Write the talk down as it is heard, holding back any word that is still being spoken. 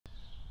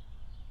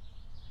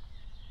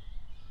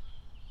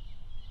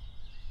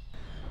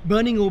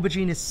Burning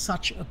aubergine is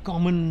such a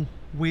common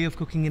way of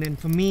cooking it, and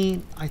for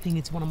me, I think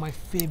it's one of my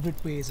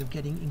favorite ways of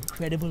getting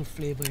incredible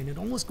flavor in. It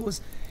almost goes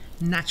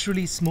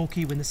naturally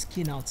smoky when the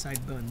skin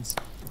outside burns.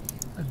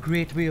 A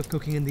great way of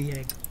cooking in the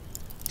egg.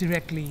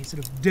 Directly,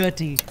 sort of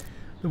dirty,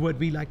 the word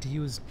we like to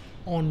use,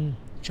 on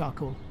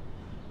charcoal.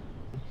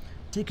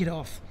 Take it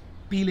off,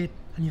 peel it,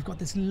 and you've got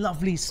this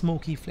lovely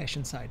smoky flesh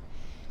inside.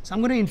 So I'm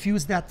going to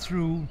infuse that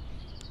through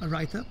a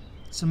raita.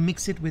 So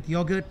mix it with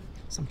yogurt,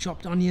 some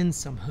chopped onions,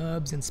 some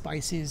herbs and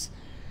spices.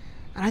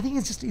 And I think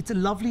it's a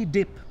lovely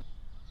dip.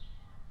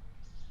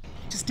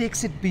 Just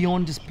takes it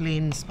beyond just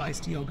plain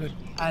spiced yogurt,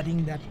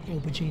 adding that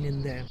aubergine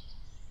in there.